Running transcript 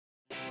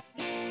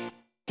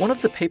One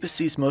of the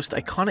papacy's most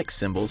iconic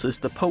symbols is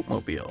the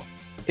Popemobile.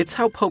 It's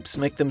how popes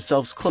make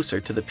themselves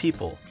closer to the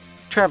people,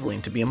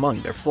 traveling to be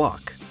among their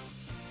flock.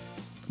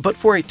 But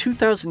for a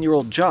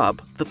 2,000-year-old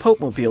job, the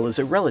Popemobile is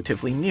a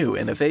relatively new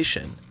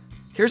innovation.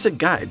 Here's a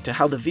guide to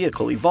how the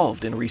vehicle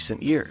evolved in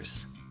recent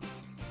years.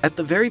 At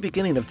the very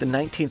beginning of the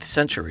 19th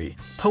century,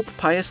 Pope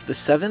Pius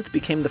VII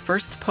became the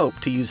first pope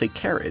to use a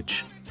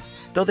carriage.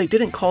 Though they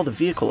didn't call the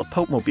vehicle a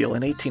Popemobile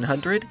in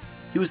 1800,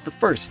 he was the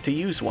first to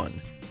use one.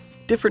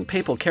 Different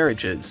papal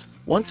carriages,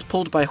 once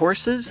pulled by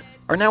horses,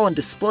 are now on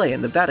display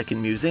in the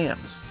Vatican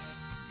museums.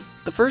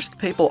 The first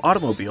papal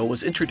automobile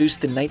was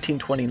introduced in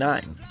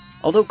 1929.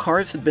 Although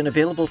cars had been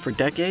available for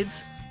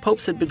decades,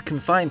 popes had been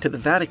confined to the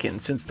Vatican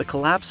since the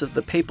collapse of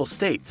the Papal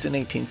States in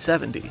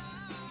 1870.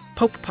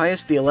 Pope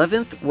Pius XI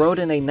rode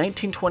in a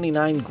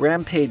 1929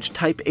 Graham-Page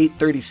Type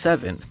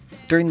 837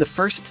 during the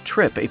first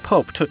trip a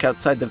pope took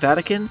outside the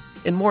Vatican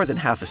in more than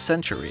half a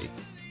century.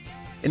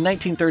 In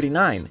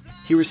 1939,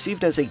 he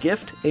received as a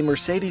gift a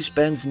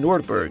Mercedes-Benz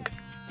Nürburgring,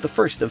 the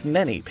first of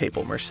many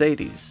papal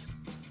Mercedes.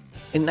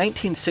 In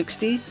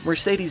 1960,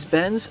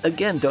 Mercedes-Benz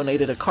again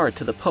donated a car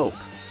to the Pope,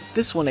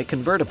 this one a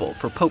convertible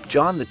for Pope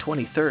John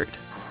XXIII.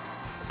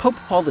 Pope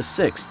Paul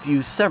VI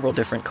used several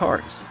different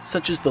cars,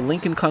 such as the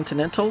Lincoln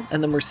Continental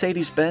and the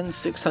Mercedes-Benz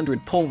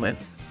 600 Pullman.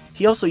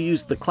 He also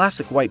used the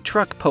classic white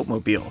truck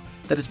Popemobile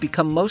that has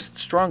become most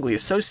strongly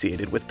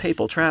associated with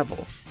papal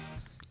travel.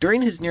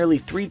 During his nearly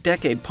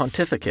three-decade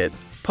pontificate,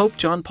 Pope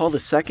John Paul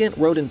II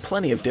rode in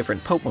plenty of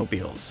different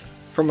Popemobiles,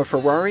 from a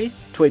Ferrari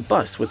to a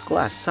bus with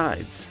glass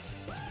sides.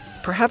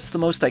 Perhaps the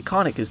most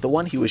iconic is the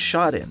one he was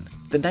shot in,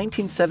 the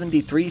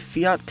 1973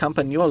 Fiat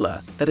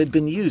Campagnola that had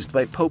been used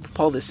by Pope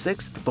Paul VI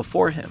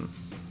before him.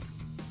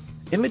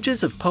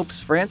 Images of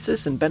Popes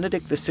Francis and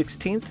Benedict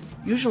XVI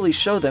usually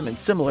show them in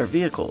similar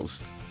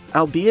vehicles,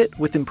 albeit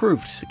with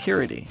improved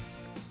security.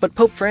 But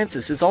Pope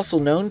Francis is also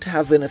known to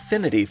have an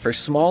affinity for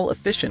small,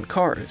 efficient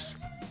cars.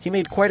 He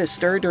made quite a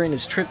stir during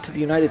his trip to the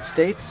United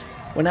States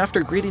when,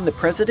 after greeting the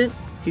president,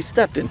 he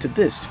stepped into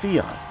this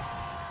Fiat.